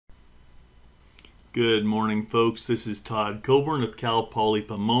Good morning, folks. This is Todd Coburn of Cal Poly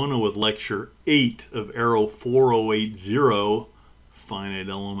Pomona with Lecture 8 of Arrow 4080, Finite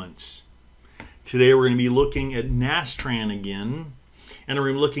Elements. Today we're going to be looking at NASTRAN again, and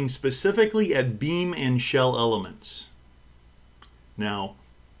we're looking specifically at beam and shell elements. Now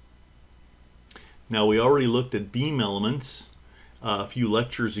we already looked at beam elements a few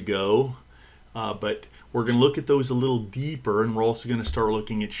lectures ago, but we're going to look at those a little deeper, and we're also going to start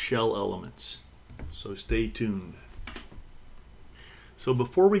looking at shell elements. So stay tuned. So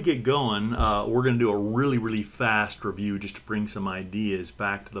before we get going, we're going to do a really fast review just to bring some ideas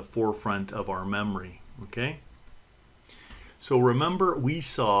back to the forefront of our memory. Okay? So remember, we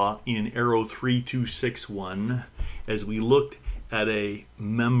saw in Arrow 3261, as we looked at a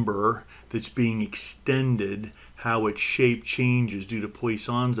member that's being extended, how its shape changes due to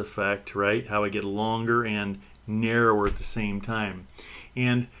Poisson's effect, right? How it gets longer and narrower at the same time.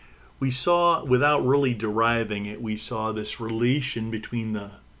 And we saw, without really deriving it, we saw this relation between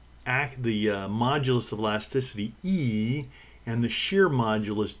the modulus of elasticity E and the shear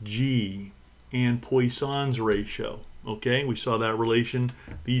modulus G and Poisson's ratio. Okay, we saw that relation,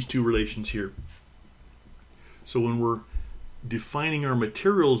 these two relations here. So when we're defining our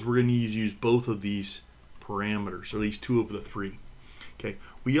materials, we're going to use both of these parameters, or at least two of the three. Okay,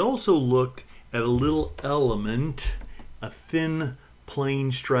 we also looked at a little element, a thin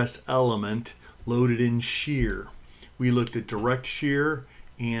plane stress element loaded in shear. We looked at direct shear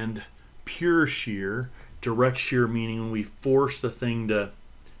and pure shear. Direct shear meaning when we force the thing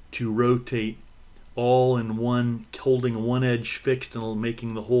to rotate all in one, holding one edge fixed and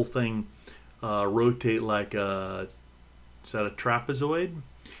making the whole thing rotate like a, is that a trapezoid?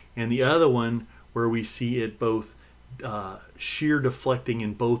 And the other one where we see it both shear deflecting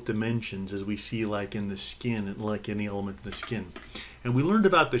in both dimensions, as we see like in the skin, like any element in the skin. And we learned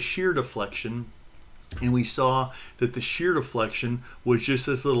about the shear deflection, and we saw that the shear deflection was just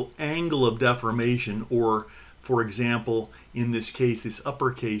this little angle of deformation, or for example, in this case, this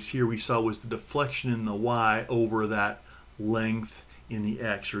uppercase here we saw was the deflection in the y over that length in the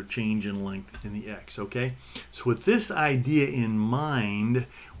x, or change in length in the x. Okay, so with this idea in mind,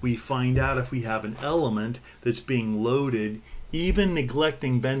 we find out if we have an element that's being loaded, even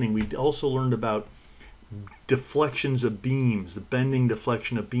neglecting bending. We also learned about deflections of beams, the bending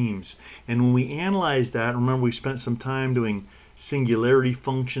deflection of beams. And when we analyze that, remember we spent some time doing singularity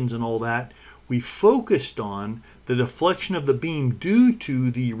functions and all that, we focused on the deflection of the beam due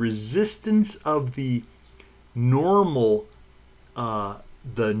to the resistance of the normal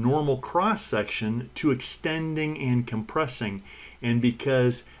cross section to extending and compressing. And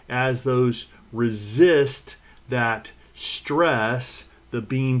because as those resist that stress, the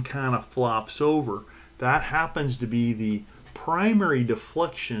beam kind of flops over. That happens to be the primary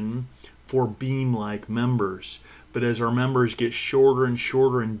deflection for beam-like members. But as our members get shorter and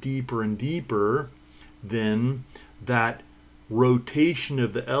shorter and deeper, then that rotation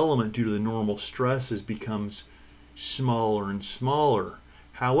of the element due to the normal stresses becomes smaller and smaller.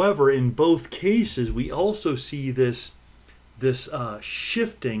 However, in both cases, we also see this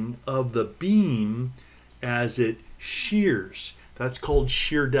shifting of the beam as it shears. That's called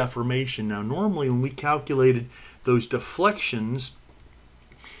shear deformation. Now, normally when we calculated those deflections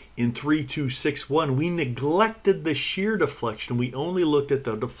in 3261, we neglected the shear deflection. We only looked at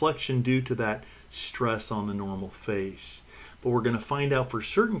the deflection due to that stress on the normal face. But we're going to find out for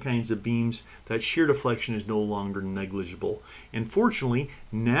certain kinds of beams that shear deflection is no longer negligible. And fortunately,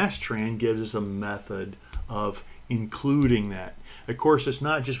 NASTRAN gives us a method of including that. Of course, it's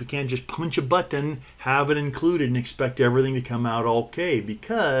not just, we can't just punch a button, have it included, and expect everything to come out okay,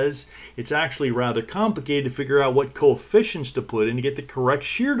 because it's actually rather complicated to figure out what coefficients to put in to get the correct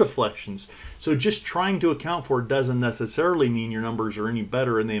shear deflections. So just trying to account for it doesn't necessarily mean your numbers are any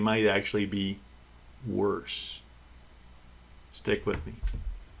better, and they might actually be worse. Stick with me.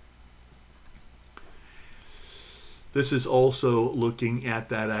 This is also looking at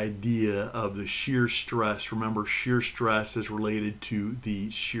that idea of the shear stress. Remember, shear stress is related to the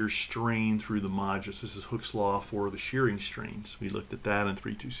shear strain through the modulus. This is Hooke's law for the shearing strains. We looked at that in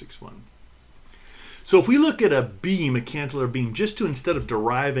 3261. So if we look at a beam, a cantilever beam, just to, instead of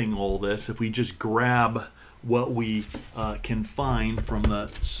deriving all this, if we just grab what we can find from the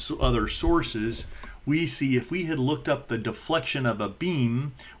other sources, we see if we had looked up the deflection of a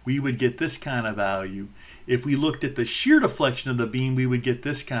beam, we would get this kind of value. If we looked at the shear deflection of the beam, we would get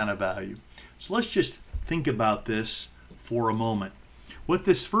this kind of value. So let's just think about this for a moment. What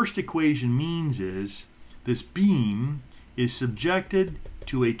this first equation means is this beam is subjected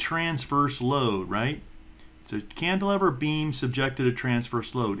to a transverse load, right? It's a cantilever beam subjected to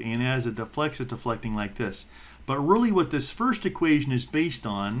transverse load, and as it deflects, it's deflecting like this. But really what this first equation is based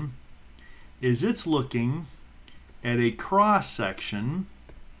on is it's looking at a cross section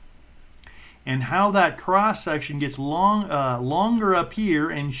and how that cross section gets longer up here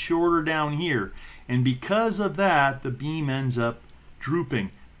and shorter down here. And because of that, the beam ends up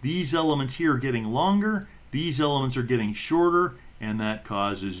drooping. These elements here are getting longer, these elements are getting shorter, and that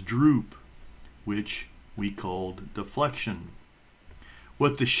causes droop, which we called deflection.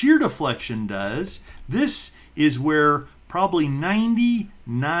 What the shear deflection does, this is where probably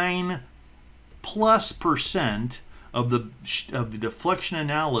 99+% of the deflection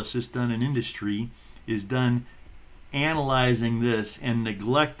analysis done in industry is done analyzing this and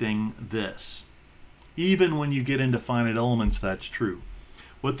neglecting this. Even when you get into finite elements, that's true.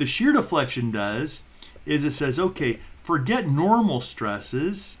 What the shear deflection does is it says, okay, forget normal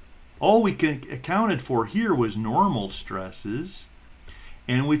stresses. All we accounted for here was normal stresses.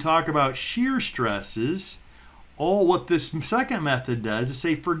 And we talk about shear stresses. What this second method does is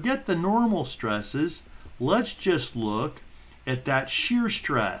say, forget the normal stresses. Let's just look at that shear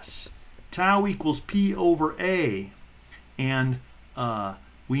stress. Tau equals P over A. And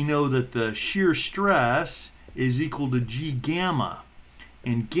we know that the shear stress is equal to G gamma.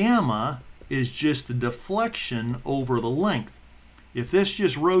 And gamma is just the deflection over the length. If this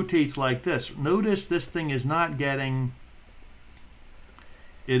just rotates like this, notice this thing is not getting,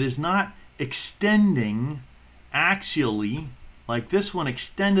 it is not extending axially like this one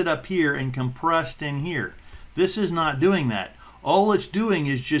extended up here and compressed in here. This is not doing that. All it's doing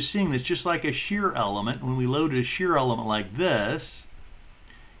is just seeing this, just like a shear element. When we loaded a shear element like this,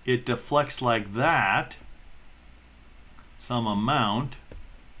 it deflects like that, some amount.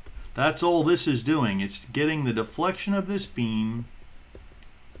 That's all this is doing. It's getting the deflection of this beam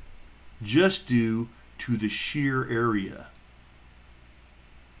just due to the shear area.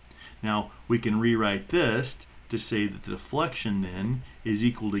 Now, we can rewrite this to say that the deflection then is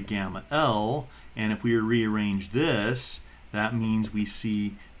equal to gamma L, and if we rearrange this, that means we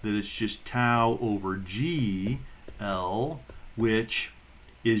see that it's just tau over G L, which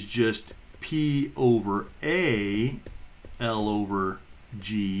is just P over A L over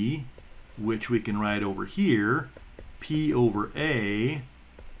G, which we can write over here, P over A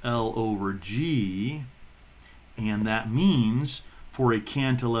L over G, and that means for a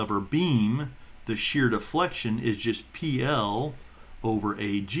cantilever beam, the shear deflection is just PL over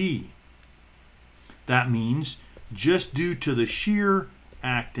AG. That means just due to the shear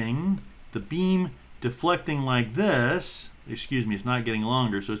acting, the beam deflecting like this, excuse me, it's not getting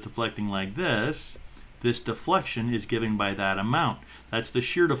longer, so it's deflecting like this deflection is given by that amount. That's the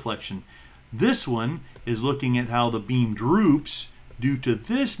shear deflection. This one is looking at how the beam droops due to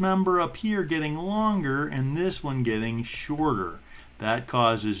this member up here getting longer and this one getting shorter. That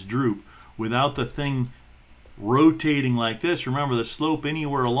causes droop. Without the thing rotating like this, remember the slope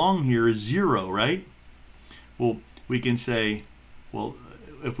anywhere along here is 0, right? Well, we can say, well,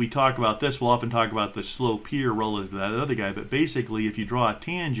 if we talk about this, we'll often talk about the slope here relative to that other guy, but basically if you draw a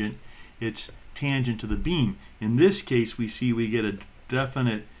tangent, it's tangent to the beam. In this case, we see we get a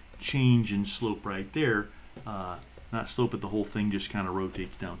definite change in slope right there. Not slope, but the whole thing just kind of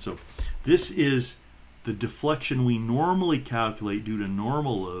rotates down. So this is the deflection we normally calculate due to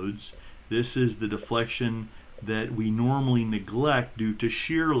normal loads. This is the deflection that we normally neglect due to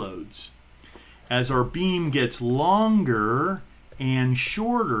shear loads. As our beam gets longer and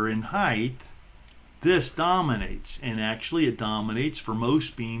shorter in height, this dominates, and actually it dominates for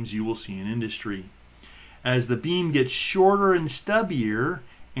most beams you will see in industry. As the beam gets shorter and stubbier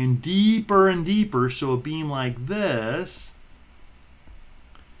and deeper, so a beam like this,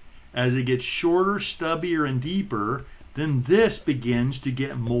 as it gets shorter, stubbier, and deeper, then this begins to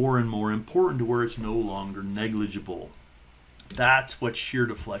get more and more important to where it's no longer negligible. That's what shear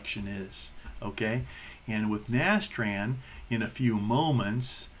deflection is, okay? And with NASTRAN, in a few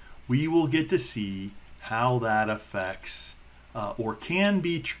moments, we will get to see how that affects or can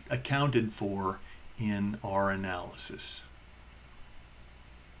be accounted for in our analysis.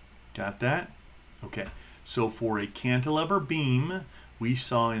 Got that? Okay, so for a cantilever beam, we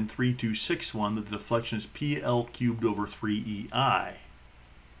saw in 3261 that the deflection is PL cubed over 3EI.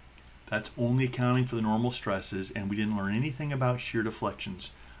 That's only accounting for the normal stresses, and we didn't learn anything about shear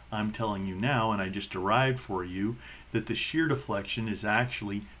deflections. I'm telling you now, and I just derived for you, that the shear deflection is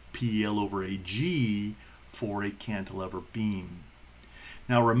actually PL over AG for a cantilever beam.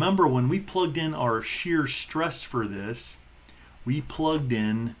 Now remember, when we plugged in our shear stress for this, we plugged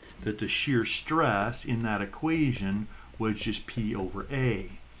in that the shear stress in that equation was just P over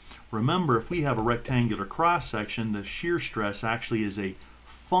A. remember, if we have a rectangular cross section, the shear stress actually is a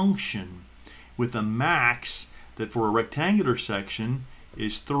function with a max that for a rectangular section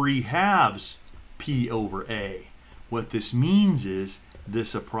is 3/2 P over A. What this means is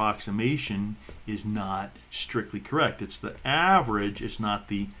this approximation is not strictly correct. It's the average, it's not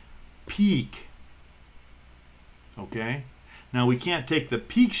the peak. Okay? Now we can't take the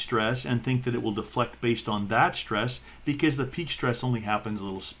peak stress and think that it will deflect based on that stress, because the peak stress only happens a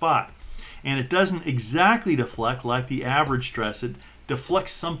little spot. And it doesn't exactly deflect like the average stress. It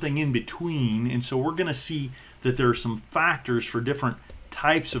deflects something in between, and so we're going to see that there are some factors for different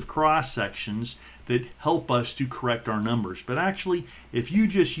types of cross sections that help us to correct our numbers. But actually, if you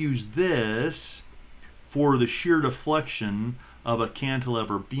just use this for the shear deflection of a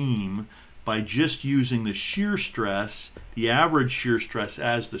cantilever beam by just using the shear stress, the average shear stress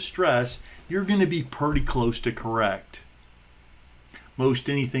as the stress, you're going to be pretty close to correct. Most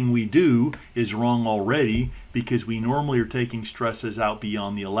anything we do is wrong already because we normally are taking stresses out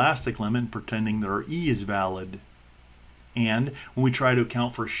beyond the elastic limit and pretending that our E is valid. And when we try to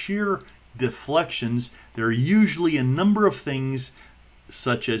account for shear deflections, there are usually a number of things,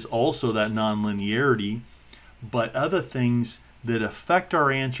 such as also that nonlinearity, but other things that affect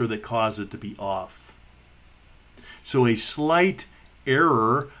our answer that cause it to be off. So a slight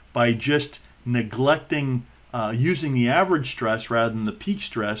error by just neglecting using the average stress rather than the peak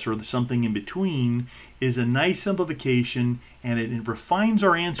stress or something in between is a nice simplification, and it refines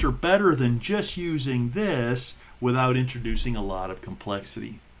our answer better than just using this without introducing a lot of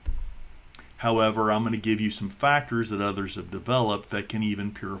complexity. However, I'm going to give you some factors that others have developed that can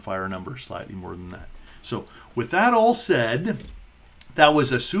even purify our numbers slightly more than that. So with that all said, that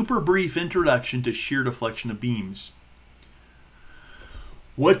was a super brief introduction to shear deflection of beams.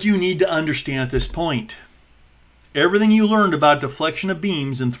 What do you need to understand at this point? Everything you learned about deflection of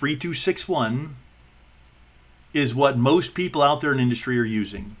beams in 3261 is what most people out there in industry are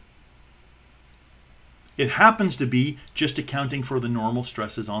using. It happens to be just accounting for the normal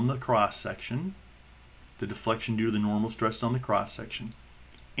stresses on the cross section, the deflection due to the normal stress on the cross section,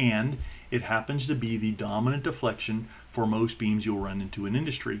 and it happens to be the dominant deflection for most beams you'll run into in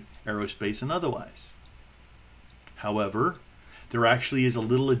industry, aerospace and otherwise. However, there actually is a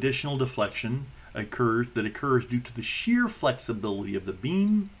little additional deflection that occurs due to the shear flexibility of the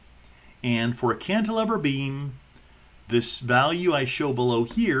beam, and for a cantilever beam, this value I show below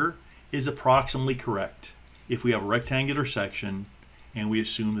here is approximately correct if we have a rectangular section and we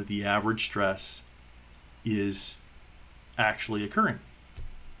assume that the average stress is actually occurring.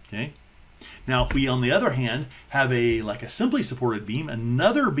 Okay? Now if we on the other hand have like a simply supported beam,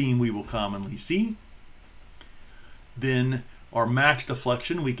 another beam we will commonly see, then our max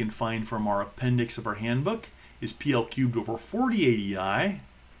deflection we can find from our appendix of our handbook is PL cubed over 40 ADI,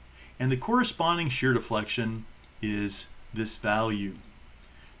 and the corresponding shear deflection is this value.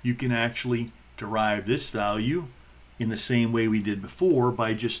 You can actually derive this value in the same way we did before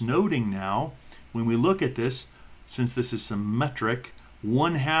by just noting now, when we look at this, since this is symmetric,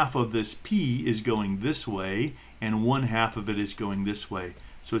 1/2 of this P is going this way and 1/2 of it is going this way.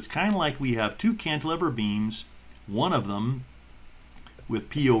 So it's kind of like we have two cantilever beams, one of them with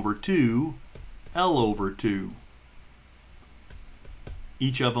P over 2, L over 2.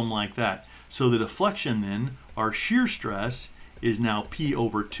 Each of them like that. So the deflection then, our shear stress is now P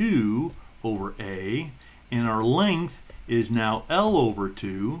over 2 over A, and our length is now L over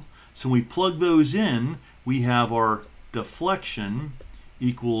 2. So when we plug those in, we have our deflection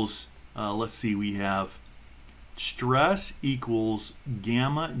equals, let's see, we have stress equals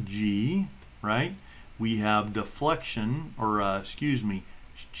gamma G, right? We have deflection, or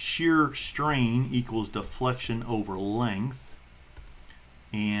shear strain equals deflection over length.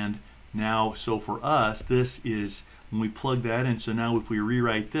 And now, so for us, this is, when we plug that in, so now if we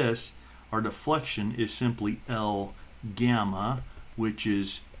rewrite this, our deflection is simply L gamma, which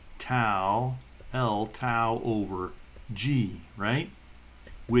is tau, L tau over G, right?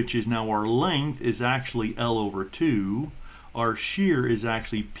 Which is now our length is actually L over 2. Our shear is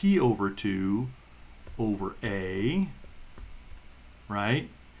actually P over 2 over A, right?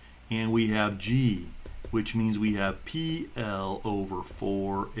 And we have G, which means we have PL over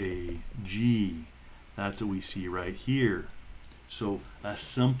 4AG. That's what we see right here. So a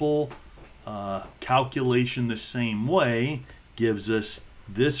simple calculation the same way gives us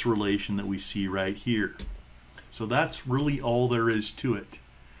this relation that we see right here. So that's really all there is to it.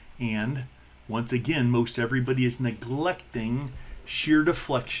 And once again, most everybody is neglecting shear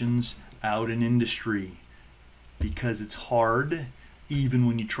deflections out in industry because it's hard. Even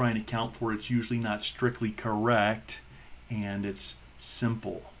when you try and account for it, it's usually not strictly correct, and it's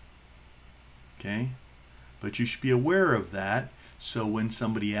simple. Okay? But you should be aware of that, so when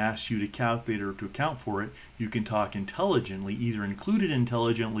somebody asks you to calculate or to account for it, you can talk intelligently, either include it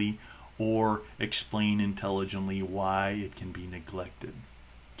intelligently or explain intelligently why it can be neglected.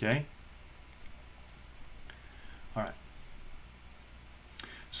 Okay? All right.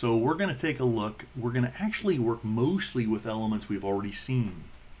 So we're going to take a look. We're going to actually work mostly with elements we've already seen,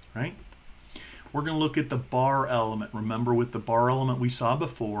 right? We're going to look at the bar element. Remember, with the bar element we saw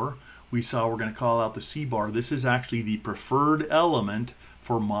before, we're going to call out the C bar. This is actually the preferred element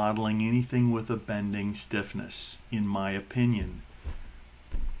for modeling anything with a bending stiffness, in my opinion.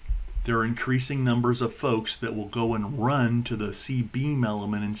 There are increasing numbers of folks that will go and run to the C-beam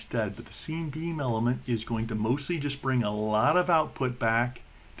element instead, but the C-beam element is going to mostly just bring a lot of output back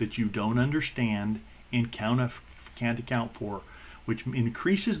that you don't understand and can't account for, which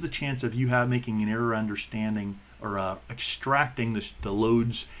increases the chance of you making an error understanding or extracting the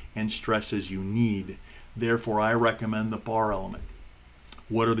loads and stresses you need. Therefore, I recommend the bar element.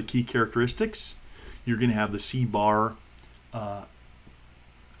 What are the key characteristics? You're going to have the C bar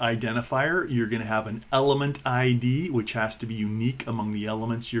identifier. You're going to have an element ID, which has to be unique among the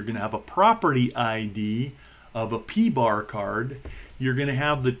elements. You're going to have a property ID of a P bar card. You're going to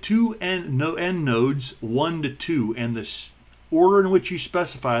have the two end nodes, 1 to 2, and the order in which you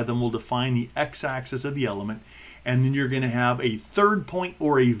specify them will define the x-axis of the element. And then you're going to have a third point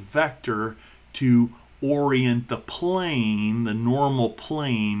or a vector to orient the plane, the normal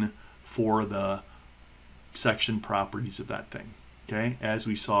plane, for the section properties of that thing. Okay, as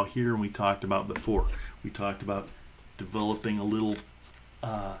we saw here and we talked about before. We talked about developing a little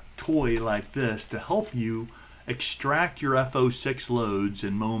toy like this to help you extract your FO6 loads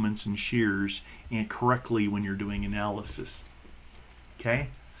and moments and shears and correctly when you're doing analysis. Okay?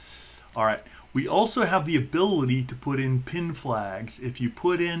 All right. We also have the ability to put in pin flags. If you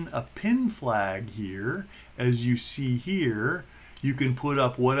put in a pin flag here, as you see here, you can put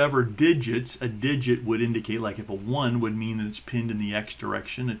up whatever digits. A digit would indicate, like if a 1 would mean that it's pinned in the X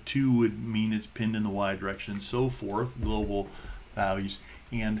direction, a 2 would mean it's pinned in the Y direction, and so forth, global values.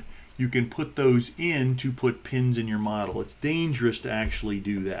 And you can put those in to put pins in your model. It's dangerous to actually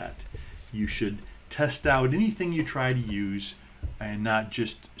do that. You should test out anything you try to use and not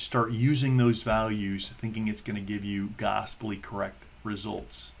just start using those values thinking it's going to give you gospelly correct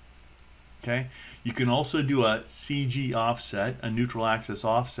results. Okay? You can also do a CG offset, a neutral axis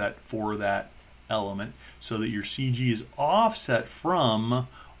offset for that element, so that your CG is offset from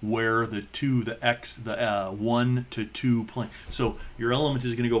where the 1 to 2 plane. So your element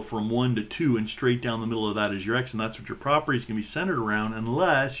is going to go from 1 to 2, and straight down the middle of that is your X, and that's what your property is going to be centered around,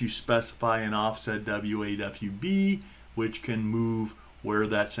 unless you specify an offset WA, WB, which can move where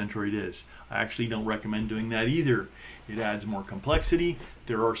that centroid is. I actually don't recommend doing that either. It adds more complexity.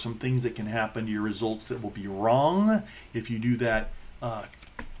 There are some things that can happen to your results that will be wrong if you do that. I'm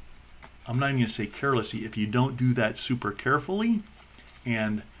not even going to say carelessly, if you don't do that super carefully,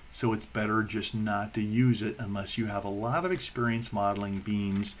 and so it's better just not to use it unless you have a lot of experience modeling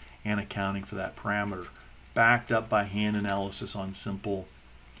beams and accounting for that parameter, backed up by hand analysis on simple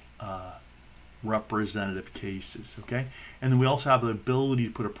representative cases. Okay, and then we also have the ability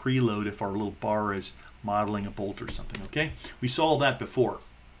to put a preload if our little bar is modeling a bolt or something. Okay, we saw that before.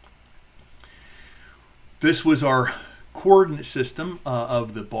 This was our coordinate system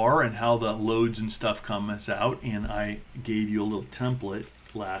of the bar and how the loads and stuff comes out, and I gave you a little template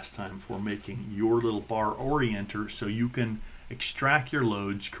last time for making your little bar orienter so you can extract your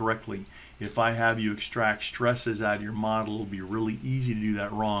loads correctly. If I have you extract stresses out of your model, it'll be really easy to do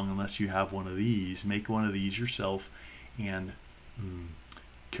that wrong unless you have one of these. Make one of these yourself and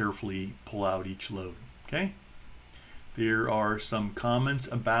carefully pull out each load. Okay? There are some comments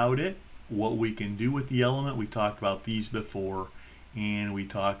about it, what we can do with the element. We talked about these before, and we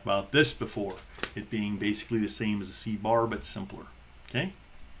talked about this before, it being basically the same as a C bar but simpler. Okay?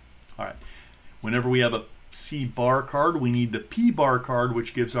 All right. Whenever we have a C bar card, we need the P bar card,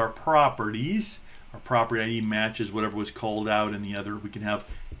 which gives our properties. Our property ID matches whatever was called out in the other. We can have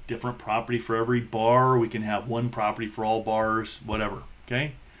different property for every bar. We can have one property for all bars, whatever.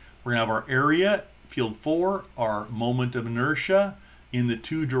 Okay? We're going to have our area, field 4, our moment of inertia in the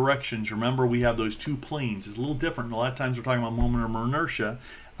two directions. Remember, we have those two planes. It's a little different. A lot of times we're talking about moment of inertia.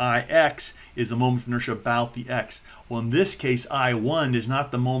 IX is the moment of inertia about the X. Well, in this case, I1 is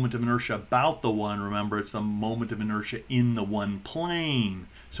not the moment of inertia about the 1. Remember, it's the moment of inertia in the 1 plane.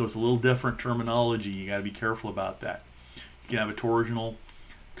 So it's a little different terminology. You got to be careful about that. You can have a torsional,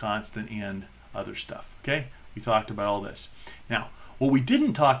 constant, and other stuff. Okay? We talked about all this. Now, what we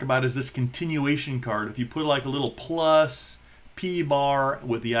didn't talk about is this continuation card. If you put like a little plus P bar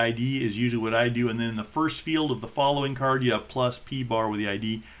with the ID is usually what I do, and then in the first field of the following card you have plus P bar with the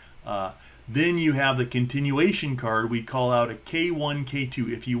ID. Then you have the continuation card. We call out a K1,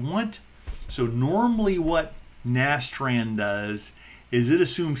 K2. If you want, so normally what NASTRAN does is it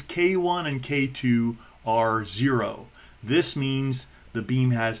assumes K1 and K2 are 0. This means the beam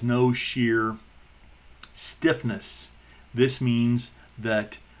has no shear stiffness. This means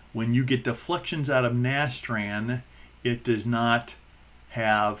that when you get deflections out of NASTRAN, it does not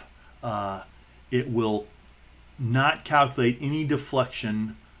have, it will not calculate any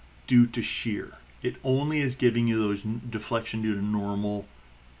deflection due to shear. It only is giving you those deflection due to normal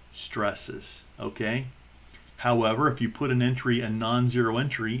stresses, okay? However, if you put an entry, a non-zero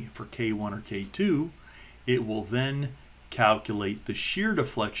entry for K1 or K2, it will then calculate the shear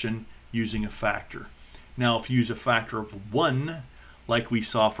deflection using a factor. Now, if you use a factor of 1, like we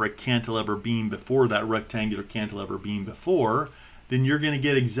saw for a cantilever beam before, that rectangular cantilever beam before, then you're going to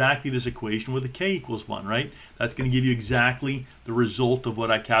get exactly this equation with a K equals 1, right? That's going to give you exactly the result of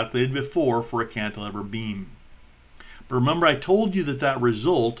what I calculated before for a cantilever beam. But remember, I told you that that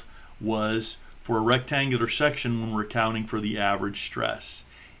result was for a rectangular section when we're accounting for the average stress.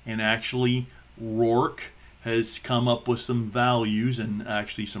 And actually, Rourke has come up with some values, and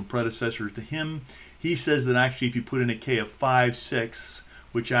actually some predecessors to him. He says that actually if you put in a K of 5/6,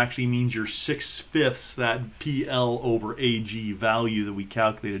 which actually means you're 6/5 that PL over AG value that we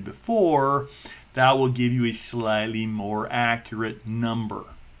calculated before, that will give you a slightly more accurate number.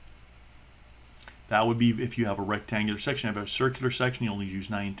 That would be if you have a rectangular section. If you have a circular section, you only use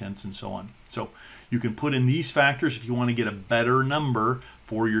 9/10 and so on. So you can put in these factors if you want to get a better number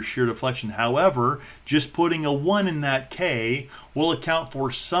for your shear deflection. However, just putting a 1 in that K will account for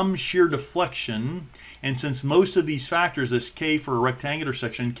some shear deflection. And since most of these factors, this K for a rectangular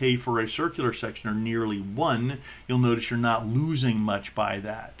section, K for a circular section, are nearly 1, you'll notice you're not losing much by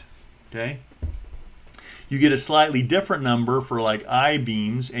that. Okay? You get a slightly different number for like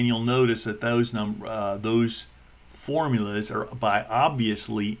I-beams, and you'll notice that those formulas are by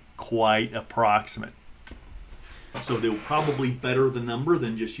obviously quite approximate. So they will probably better the number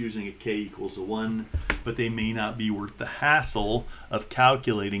than just using a K equals a 1, but they may not be worth the hassle of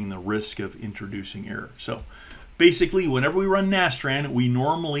calculating the risk of introducing error. So basically, whenever we run NASTRAN, we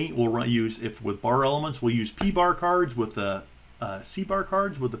normally will use, if with bar elements, we'll use P bar cards with the C bar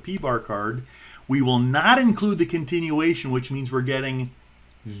cards with the P bar card. We will not include the continuation, which means we're getting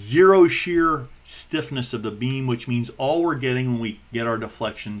 0 shear stiffness of the beam, which means all we're getting when we get our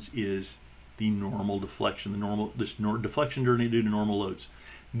deflections is the normal deflection, deflection due to normal loads.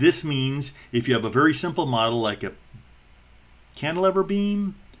 This means if you have a very simple model like a cantilever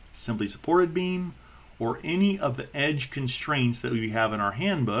beam, simply supported beam, or any of the edge constraints that we have in our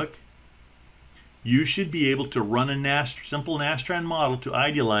handbook, you should be able to run a simple NASTRAN model to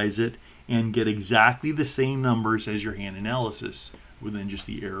idealize it and get exactly the same numbers as your hand analysis within just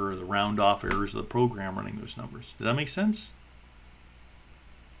the error or the round off errors of the program running those numbers. Does that make sense?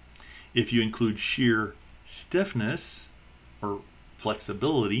 If you include shear stiffness or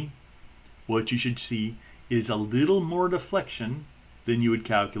flexibility, what you should see is a little more deflection than you would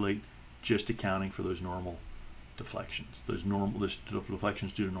calculate just accounting for those normal deflections, those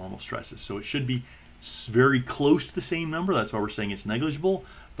deflections due to normal stresses. So it should be very close to the same number. That's why we're saying it's negligible,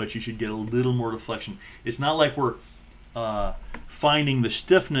 but you should get a little more deflection. It's not like we're finding the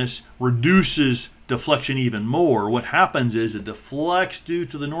stiffness reduces deflection even more. What happens is it deflects due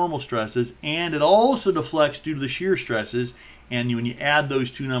to the normal stresses, and it also deflects due to the shear stresses, and when you add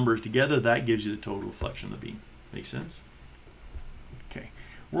those two numbers together, that gives you the total deflection of the beam. Make sense? Okay.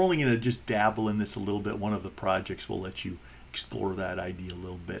 We're only going to just dabble in this a little bit. One of the projects will let you explore that idea a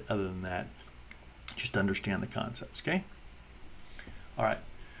little bit. Other than that, just understand the concepts, okay? All right.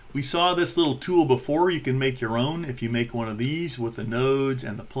 We saw this little tool before. You can make your own. If you make one of these with the nodes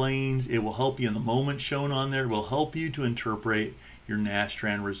and the planes, it will help you in the moment shown on there. It will help you to interpret your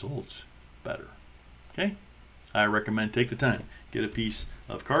NASTRAN results better. Okay? I recommend take the time. Get a piece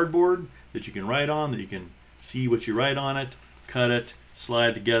of cardboard that you can write on, that you can see what you write on it, cut it,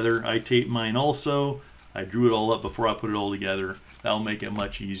 slide together. I taped mine also. I drew it all up before I put it all together. That'll make it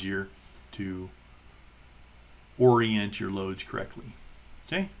much easier to orient your loads correctly.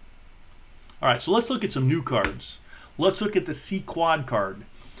 Okay? All right, so let's look at some new cards. Let's look at the C-quad card.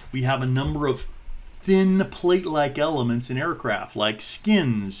 We have a number of thin plate-like elements in aircraft, like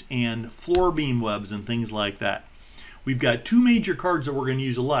skins and floor beam webs and things like that. We've got two major cards that we're going to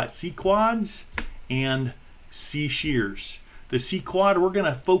use a lot, C-quads and C-shears. The C-quad, we're going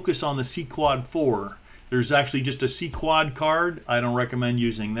to focus on the C-quad 4. There's actually just a C-quad card. I don't recommend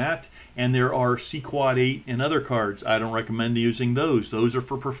using that. And there are C-quad 8 and other cards. I don't recommend using those. Those are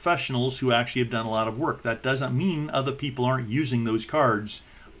for professionals who actually have done a lot of work. That doesn't mean other people aren't using those cards,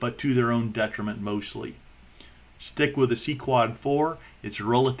 but to their own detriment mostly. Stick with a C-quad 4. It's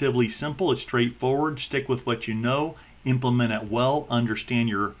relatively simple. It's straightforward. Stick with what you know. Implement it well. Understand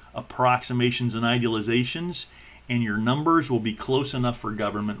your approximations and idealizations, and your numbers will be close enough for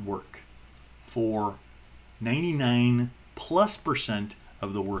government work for 99+%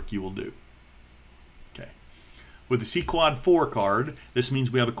 of the work you will do. Okay. With the C-quad 4 card, this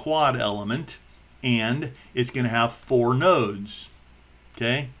means we have a quad element, and it's going to have 4 nodes.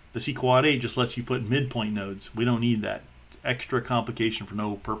 Okay. The C-quad 8 just lets you put midpoint nodes. We don't need that. It's extra complication for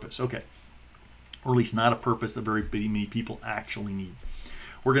no purpose. Okay. Or at least not a purpose that very many people actually need.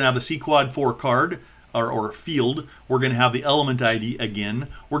 We're going to have the C-quad 4 card, or field. We're going to have the element ID again.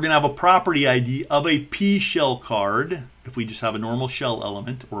 We're going to have a property ID of a P shell card, if we just have a normal shell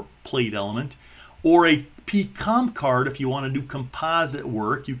element or plate element, or a P comp card. If you want to do composite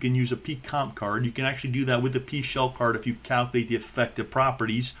work, you can use a P comp card. You can actually do that with the P shell card if you calculate the effective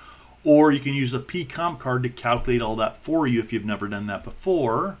properties, or you can use the P comp card to calculate all that for you if you've never done that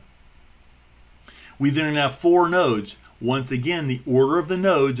before. We then have 4 nodes. Once again, the order of the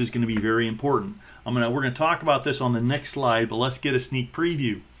nodes is going to be very important. We're going to talk about this on the next slide, but let's get a sneak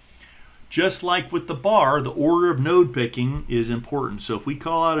preview. Just like with the bar, the order of node picking is important. So if we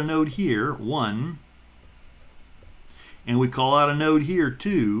call out a node here, 1, and we call out a node here,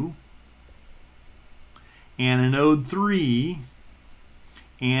 2, and a node 3,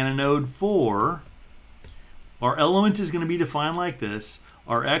 and a node 4, our element is going to be defined like this.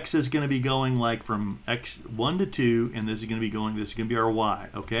 Our x is going to be going like from x1 to 2, and this is going to be going, this is going to be our y,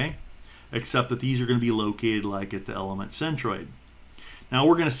 okay? Except that these are going to be located like at the element centroid. Now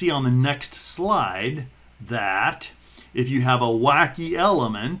we're going to see on the next slide that if you have a wacky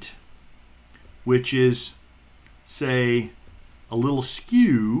element, which is, say, a little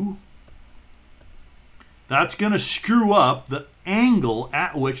skew, that's going to screw up the angle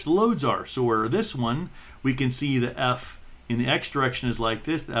at which the loads are. So where this one, we can see the F in the x direction is like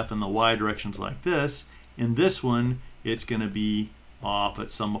this, the F in the y direction is like this. In this one, it's going to be off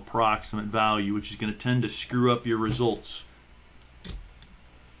at some approximate value, which is going to tend to screw up your results.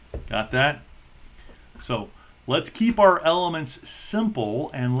 Got that? So let's keep our elements simple,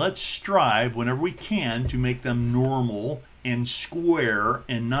 and let's strive whenever we can to make them normal and square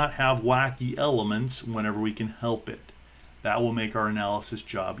and not have wacky elements whenever we can help it. That will make our analysis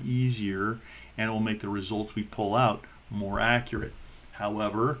job easier, and it will make the results we pull out more accurate.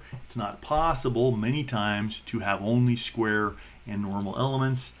 However, it's not possible many times to have only square and normal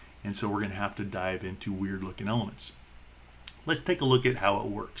elements, and so we're going to have to dive into weird looking elements. Let's take a look at how it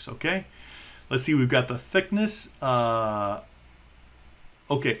works, okay? Let's see, we've got the thickness. Okay,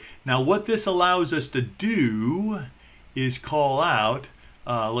 now what this allows us to do is call out,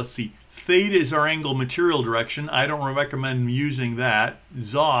 let's see, theta is our angle material direction. I don't recommend using that.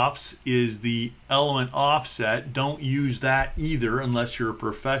 Zophs is the element offset. Don't use that either unless you're a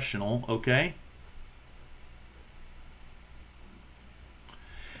professional, okay?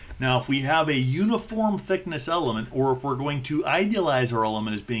 Now, if we have a uniform thickness element, or if we're going to idealize our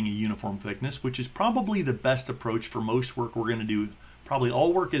element as being a uniform thickness, which is probably the best approach for most work we're going to do, probably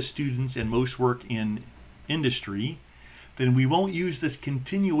all work as students and most work in industry, then we won't use this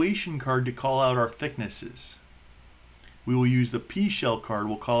continuation card to call out our thicknesses. We will use the P shell card.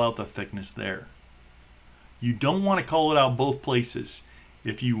 We'll call out the thickness there. You don't want to call it out both places.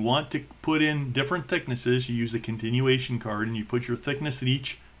 If you want to put in different thicknesses, you use the continuation card and you put your thickness at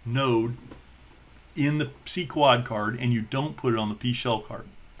each node in the C quad card, and you don't put it on the P shell card,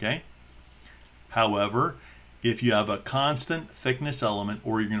 okay? However, if you have a constant thickness element,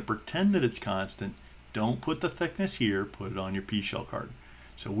 or you're going to pretend that it's constant, don't put the thickness here, put it on your P shell card.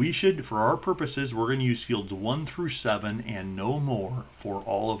 So we should, for our purposes, we're going to use fields 1 through 7 and no more for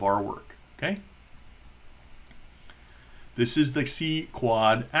all of our work, okay? This is the C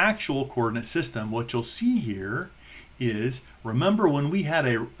quad actual coordinate system. What you'll see here is, remember when we had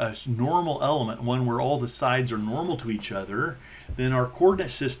a normal element, one where all the sides are normal to each other, then our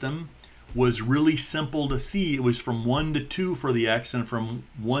coordinate system was really simple to see. It was from 1 to 2 for the x and from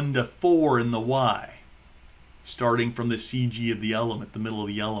 1 to 4 in the y, starting from the CG of the element, the middle of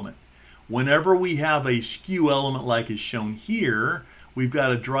the element. Whenever we have a skew element like is shown here, we've got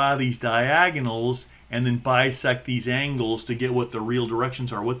to draw these diagonals and then bisect these angles to get what the real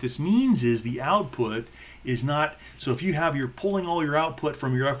directions are. What this means is the output is not, so if you're pulling all your output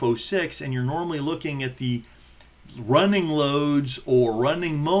from your F06 and you're normally looking at the running loads or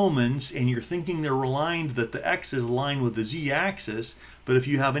running moments and you're thinking they're aligned, that the x is aligned with the z-axis, but if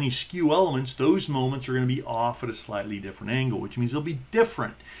you have any skew elements, those moments are going to be off at a slightly different angle, which means they'll be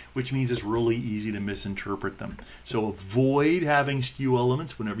different, which means it's really easy to misinterpret them. So avoid having skew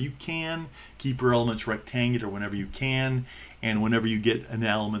elements whenever you can. Keep your elements rectangular whenever you can, and whenever you get an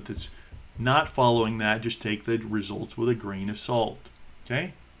element that's not following that, just take the results with a grain of salt.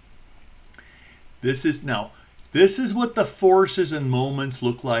 Okay? This is what the forces and moments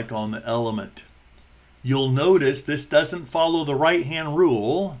look like on the element. You'll notice this doesn't follow the right-hand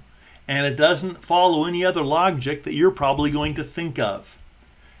rule, and it doesn't follow any other logic that you're probably going to think of.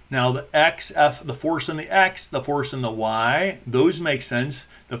 Now the x, f, the force in the x, the force in the y, those make sense.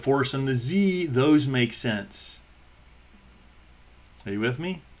 The force in the z, those make sense. Are you with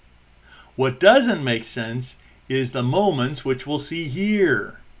me? What doesn't make sense is the moments, which we'll see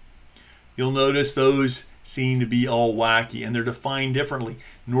here. You'll notice those seem to be all wacky, and they're defined differently.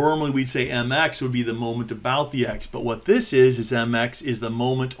 Normally we'd say mx would be the moment about the x, but what this is mx is the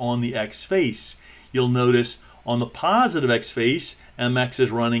moment on the x face. You'll notice on the positive x face, mx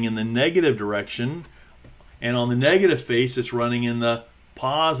is running in the negative direction, and on the negative face it's running in the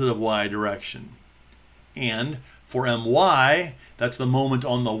positive y direction. And for my, that's the moment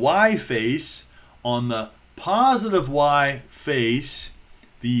on the y face. On the positive y face,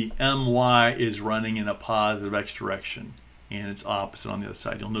 the my is running in a positive x direction, and it's opposite on the other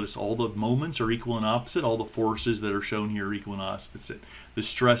side. You'll notice all the moments are equal and opposite. All the forces that are shown here are equal and opposite. The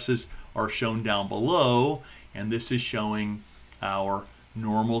stresses are shown down below, and this is showing our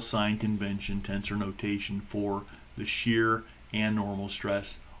normal sign convention tensor notation for the shear and normal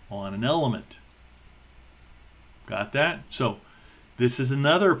stress on an element. Got that? So this is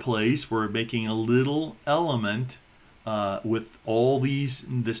another place where making a little element with all these,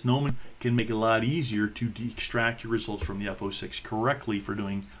 this nomenclature can make it a lot easier to extract your results from the F06 correctly for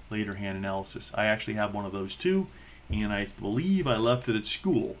doing later hand analysis. I actually have one of those too, and I believe I left it at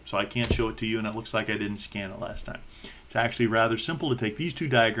school, so I can't show it to you, and it looks like I didn't scan it last time. It's actually rather simple to take these two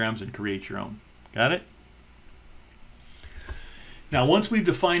diagrams and create your own. Got it? Now once we've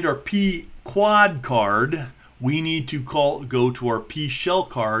defined our P quad card, we need to go to our P shell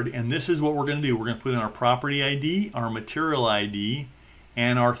card, and this is what we're going to do. We're going to put in our property ID, our material ID,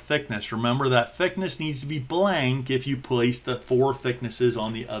 and our thickness. Remember that thickness needs to be blank if you place the 4 thicknesses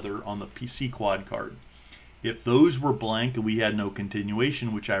on the PC quad card. If those were blank and we had no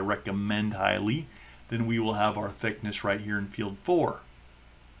continuation, which I recommend highly, then we will have our thickness right here in field 4.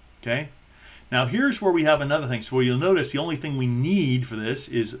 Okay? Now here's where we have another thing. So you'll notice the only thing we need for this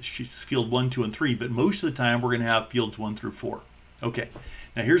is field 1, 2, and 3, but most of the time we're going to have fields 1 through 4. Okay,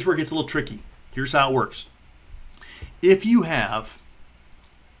 now here's where it gets a little tricky. Here's how it works. If you have,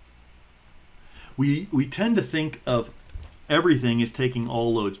 we tend to think of everything as taking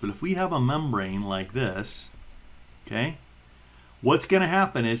all loads, but if we have a membrane like this, okay, what's going to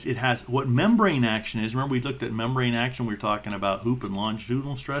happen is it has, what membrane action is, remember we looked at membrane action, we were talking about hoop and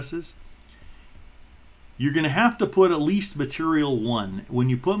longitudinal stresses. You're going to have to put at least material 1. When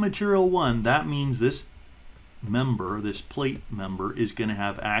you put material 1, that means this member, this plate member, is going to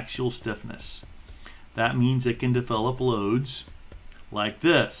have axial stiffness. That means it can develop loads like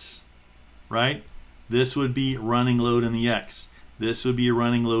this, right? This would be running load in the x. This would be a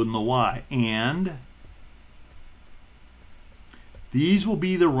running load in the y. And these will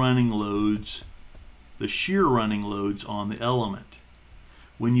be the running loads, the shear running loads on the element.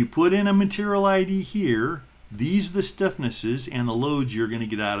 When you put in a material ID here, these are the stiffnesses and the loads you're going to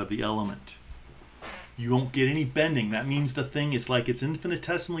get out of the element. You won't get any bending. That means the thing is like it's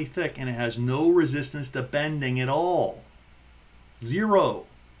infinitesimally thick and it has no resistance to bending at all. 0.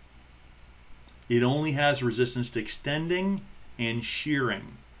 It only has resistance to extending and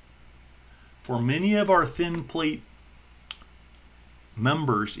shearing. For many of our thin plate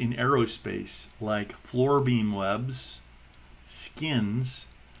members in aerospace, like floor beam webs, skins,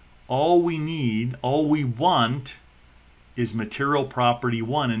 all we want is material property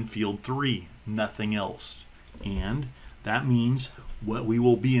 1 in field 3, nothing else. And that means what we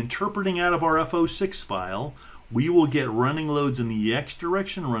will be interpreting out of our F06 file, we will get running loads in the x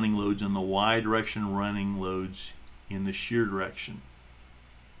direction, running loads in the y direction, running loads in the shear direction.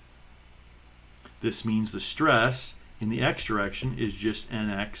 This means the stress in the x direction is just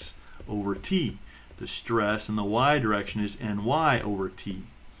nx over t. The stress in the y direction is ny over t.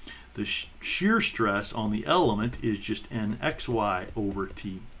 The shear stress on the element is just nxy over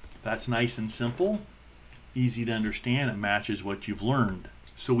t. That's nice and simple, easy to understand. It matches what you've learned.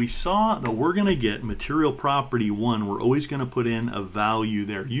 So we saw that we're going to get material property 1. We're always going to put in a value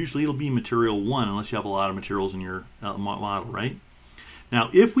there. Usually it'll be material 1 unless you have a lot of materials in your model, right?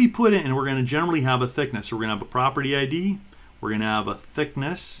 Now if we put in, and we're going to generally have a thickness, so we're going to have a property ID, we're going to have a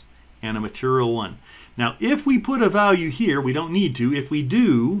thickness, and a material 1. Now if we put a value here, we don't need to. If we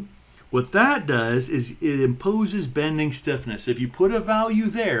do, what that does is it imposes bending stiffness. If you put a value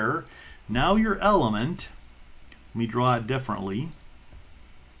there, now your element, let me draw it differently,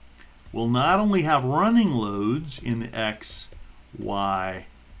 will not only have running loads in the X, Y,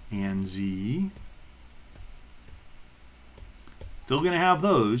 and Z, still going to have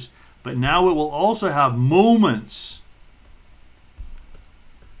those, but now it will also have moments.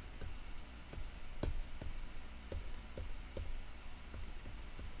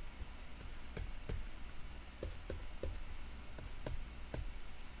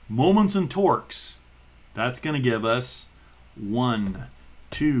 Moments and torques. That's going to give us 1,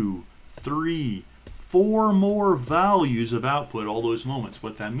 2, 3, 4 more values of output, all those moments.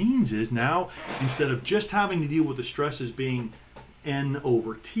 What that means is now, instead of just having to deal with the stresses being N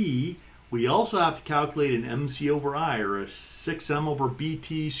over T, we also have to calculate an MC over I, or a 6M over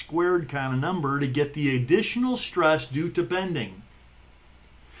BT squared kind of number to get the additional stress due to bending.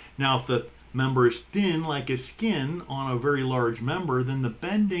 Now, if the member is thin like a skin on a very large member, then the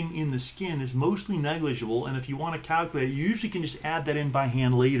bending in the skin is mostly negligible, and if you want to calculate it, you usually can just add that in by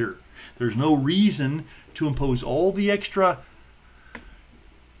hand later. There's no reason to impose all the extra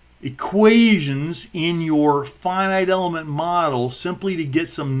equations in your finite element model simply to get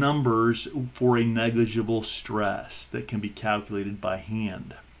some numbers for a negligible stress that can be calculated by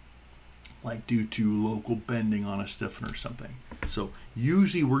hand, like due to local bending on a stiffener or something. So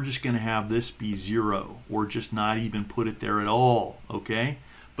usually we're just going to have this be 0 or just not even put it there at all, okay?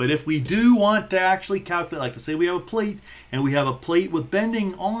 But if we do want to actually calculate, like let's say we have a plate and we have a plate with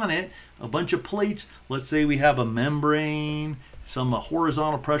bending on it, a bunch of plates, let's say we have a membrane, some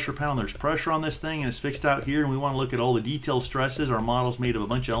horizontal pressure panel, there's pressure on this thing and it's fixed out here, and we want to look at all the detailed stresses. Our model's made of a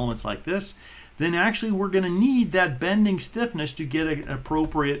bunch of elements like this. Then actually we're going to need that bending stiffness to get an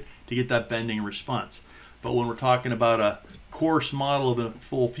appropriate, to get that bending response. But when we're talking about a coarse model of a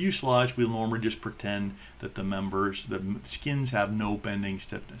full fuselage, we'll normally just pretend that the members, the skins have no bending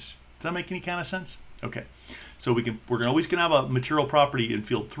stiffness. Does that make any kind of sense? Okay, so we're always going to have a material property in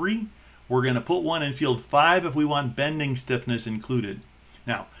field 3. We're going to put one in field 5 if we want bending stiffness included.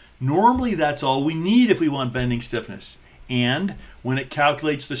 Now, normally that's all we need if we want bending stiffness. And when it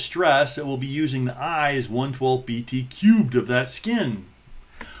calculates the stress, it will be using the I as 1/12 BT cubed of that skin.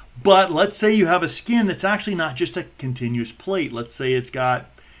 But let's say you have a skin that's actually not just a continuous plate. Let's say it's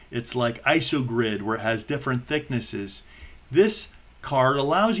like isogrid where it has different thicknesses. This card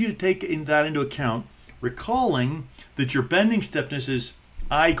allows you to take that into account, recalling that your bending stiffness is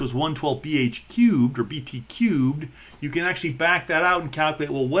I equals 1/12 BH cubed or BT cubed. You can actually back that out and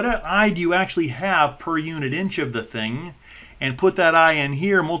calculate, well, what I do you actually have per unit inch of the thing, and put that I in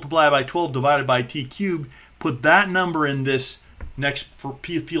here, multiply by 12 divided by T cubed, put that number in this next for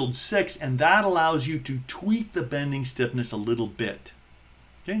field 6, and that allows you to tweak the bending stiffness a little bit.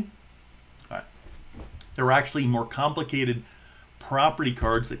 Okay? All right. There are actually more complicated property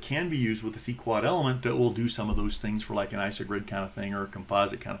cards that can be used with the C-quad element that will do some of those things for like an isogrid kind of thing or a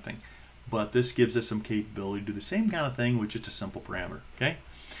composite kind of thing. But this gives us some capability to do the same kind of thing with just a simple parameter. Okay?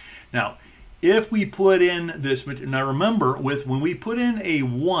 Now, if we put in this, now remember, when we put in a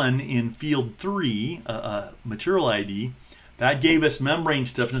 1 in field 3, material ID, that gave us membrane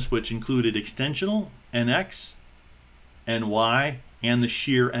stiffness, which included extensional, NX, NY, and the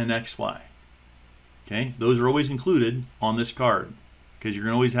shear NXY. Okay, those are always included on this card because you're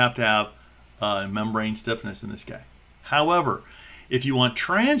going to always have to have membrane stiffness in this guy. However, if you want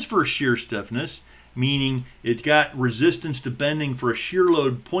transfer shear stiffness, meaning it got resistance to bending for a shear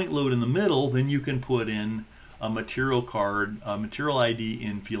load, point load in the middle, then you can put in a material card, a material ID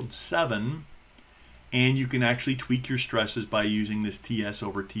in field 7, and you can actually tweak your stresses by using this TS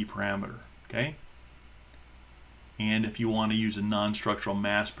over T parameter. Okay? And if you want to use a non-structural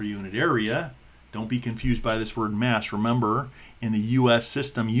mass per unit area, don't be confused by this word mass. Remember, in the US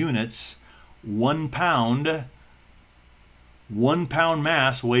system units, 1 pound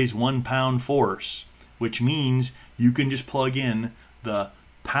mass weighs 1 pound force, which means you can just plug in the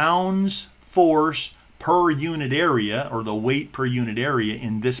pounds force per unit area, or the weight per unit area,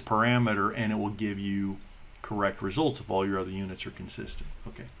 in this parameter, and it will give you correct results if all your other units are consistent.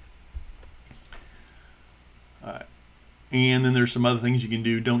 Okay. All right. And then there's some other things you can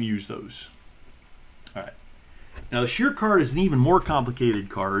do. Don't use those. All right. Now the shear card is an even more complicated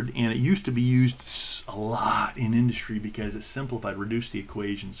card, and it used to be used a lot in industry because it simplified, reduced the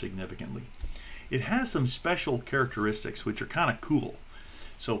equation significantly. It has some special characteristics which are kind of cool.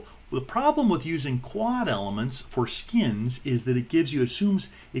 So the problem with using quad elements for skins is that it gives you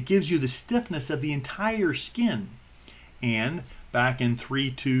the stiffness of the entire skin. And back in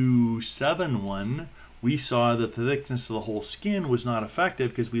 3271, we saw that the thickness of the whole skin was not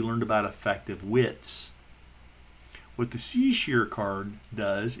effective because we learned about effective widths. What the C-shear card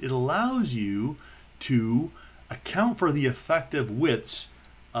does, it allows you to account for the effective widths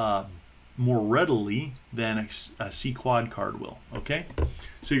more readily than a C-quad card will. Okay,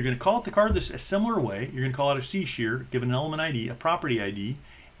 so you're going to call it the card a similar way. You're going to call it a C-shear, give an element ID, a property ID,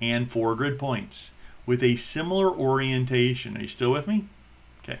 and 4 grid points with a similar orientation. Are you still with me?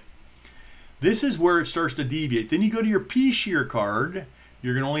 Okay. This is where it starts to deviate. Then you go to your P-shear card.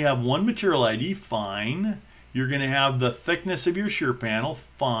 You're going to only have one material ID. Fine. You're going to have the thickness of your shear panel.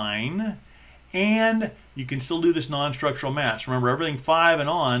 Fine. And you can still do this non-structural mass. Remember, everything 5 and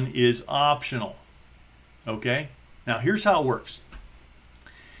on is optional. Okay? Now, here's how it works.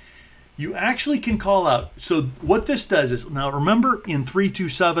 You actually can call out. So what this does is, now remember in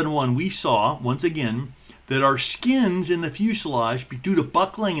 3271 we saw, once again, that our skins in the fuselage, due to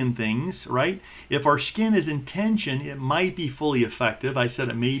buckling and things, right? If our skin is in tension, it might be fully effective. I said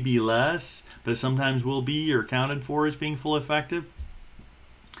it may be less, but it sometimes will be or counted for as being fully effective.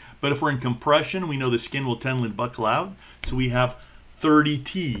 But if we're in compression, we know the skin will tend to buckle out. So we have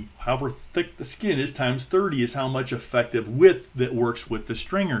 30T. However thick the skin is times 30 is how much effective width that works with the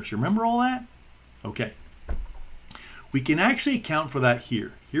stringers. You remember all that? Okay. We can actually account for that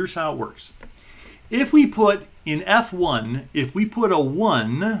here. Here's how it works. If we put in F1, if we put a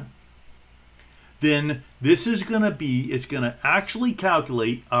 1, then this is going to be, it's going to actually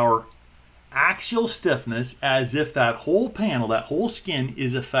calculate our axial stiffness as if that whole panel, that whole skin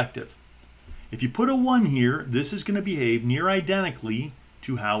is effective. If you put a 1 here, this is going to behave near identically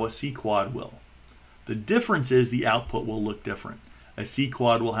to how a C-quad will. The difference is the output will look different. A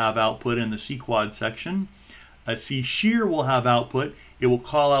C-quad will have output in the C-quad section. A C-shear will have output. It will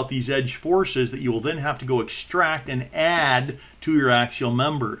call out these edge forces that you will then have to go extract and add to your axial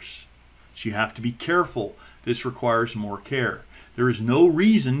members. So you have to be careful. This requires more care. There is no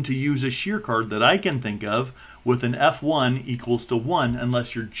reason to use a shear card that I can think of with an F1 equals to 1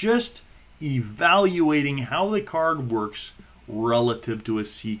 unless you're just evaluating how the card works relative to a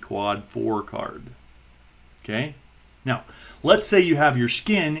C-quad 4 card. Okay? Now, let's say you have your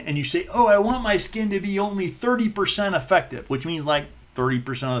skin and you say, oh, I want my skin to be only 30% effective, which means like 30%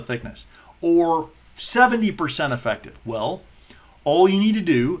 of the thickness, or 70% effective. Well, all you need to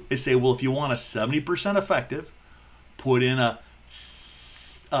do is say, well, if you want a 70% effective, put in a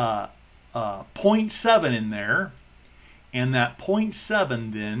 0.7 in there, and that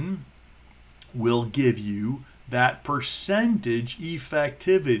 0.7 then will give you that percentage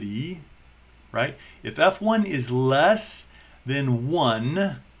effectivity, right? If F1 is less than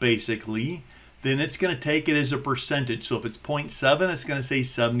 1, basically, then it's going to take it as a percentage. So if it's 0.7, it's going to say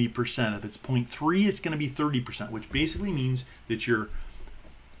 70%. If it's 0.3, it's going to be 30%, which basically means that you're...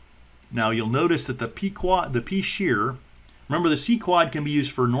 Now you'll notice that the P shear, remember the C quad can be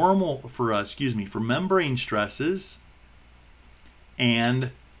used for for membrane stresses, and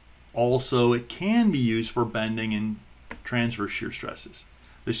also it can be used for bending and transverse shear stresses.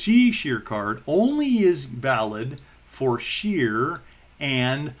 The C shear card only is valid for shear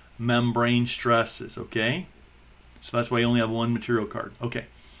and membrane stresses, okay? So that's why you only have one material card. Okay,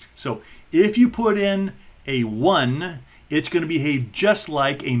 so if you put in a 1, it's going to behave just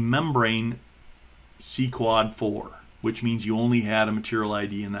like a membrane C quad 4, which means you only had a material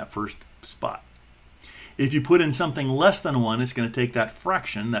ID in that first spot. If you put in something less than 1, it's going to take that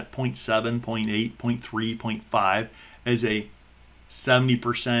fraction, that 0.7, 0.8, 0.3, 0.5, as a 70%,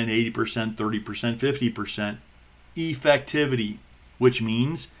 80%, 30%, 50% effectivity, which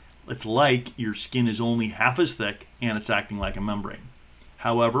means it's like your skin is only half as thick and it's acting like a membrane.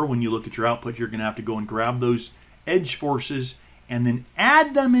 However, when you look at your output, you're going to have to go and grab those edge forces and then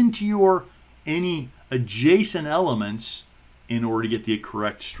add them into your any adjacent elements in order to get the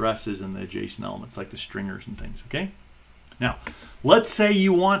correct stresses in the adjacent elements, like the stringers and things, okay? Now, let's say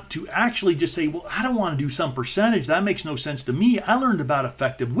you want to actually just say, well, I don't want to do some percentage. That makes no sense to me. I learned about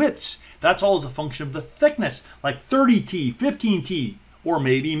effective widths. That's all as a function of the thickness, like 30T, 15T, or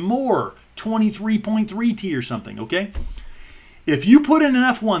maybe more, 23.3T or something, okay? If you put in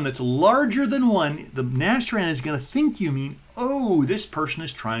an F1 that's larger than 1, the NASTRAN is going to think you mean, oh, this person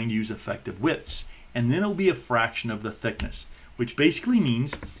is trying to use effective widths. And then it'll be a fraction of the thickness, which basically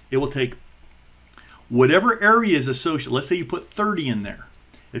means it will take whatever area is associated, let's say you put 30 in there.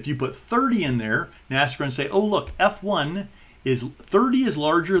 If you put 30 in there, NASTRAN say, oh look, F1 is 30 is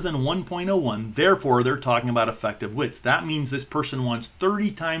larger than 1.01, therefore they're talking about effective widths. That means this person wants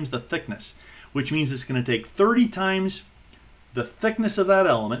 30 times the thickness, which means it's going to take 30 times the thickness of that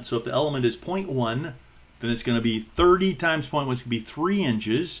element. So if the element is 0.1, then it's going to be 30 times 0.1, it's going to be 3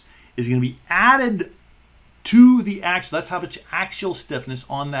 inches, is going to be added to the actual, that's how much axial stiffness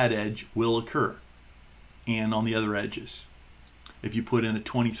on that edge will occur, and on the other edges. If you put in a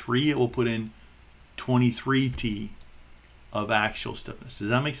 23, it will put in 23t of axial stiffness. Does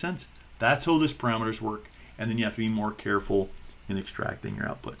that make sense? That's how those parameters work, and then you have to be more careful in extracting your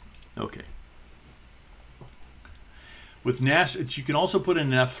output. Okay. With NASTRAN, you can also put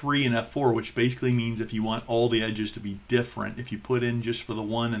in an F3 and F4, which basically means if you want all the edges to be different, if you put in just for the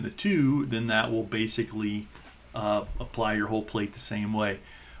 1 and the 2, then that will basically apply your whole plate the same way.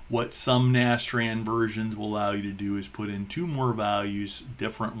 What some NASTRAN versions will allow you to do is put in 2 more values,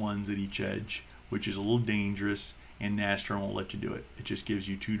 different ones at each edge, which is a little dangerous, and NASTRAN won't let you do it. It just gives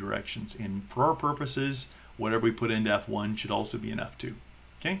you 2 directions. And for our purposes, whatever we put into F1 should also be in F2.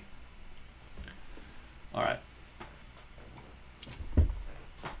 Okay? All right.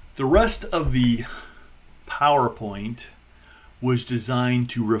 The rest of the PowerPoint was designed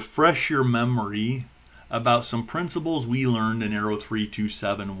to refresh your memory about some principles we learned in Aero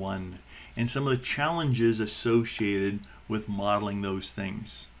 3271 and some of the challenges associated with modeling those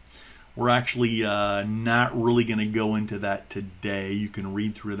things. We're actually not really going to go into that today. You can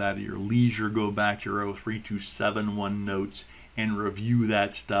read through that at your leisure, go back to your Aero 3271 notes and review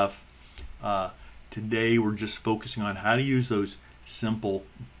that stuff. Today we're just focusing on how to use those simple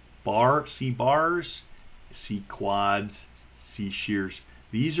C bars, C quads, C shears.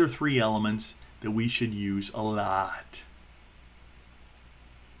 These are 3 elements that we should use a lot.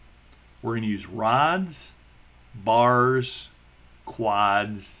 We're going to use rods, bars,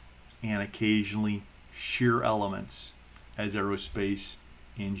 quads, and occasionally shear elements as aerospace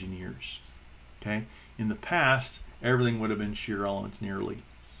engineers. Okay? In the past, everything would have been shear elements nearly.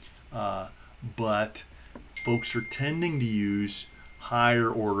 But folks are tending to use higher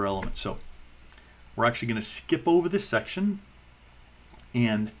order elements. So we're actually going to skip over this section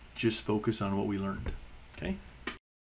and just focus on what we learned. Okay?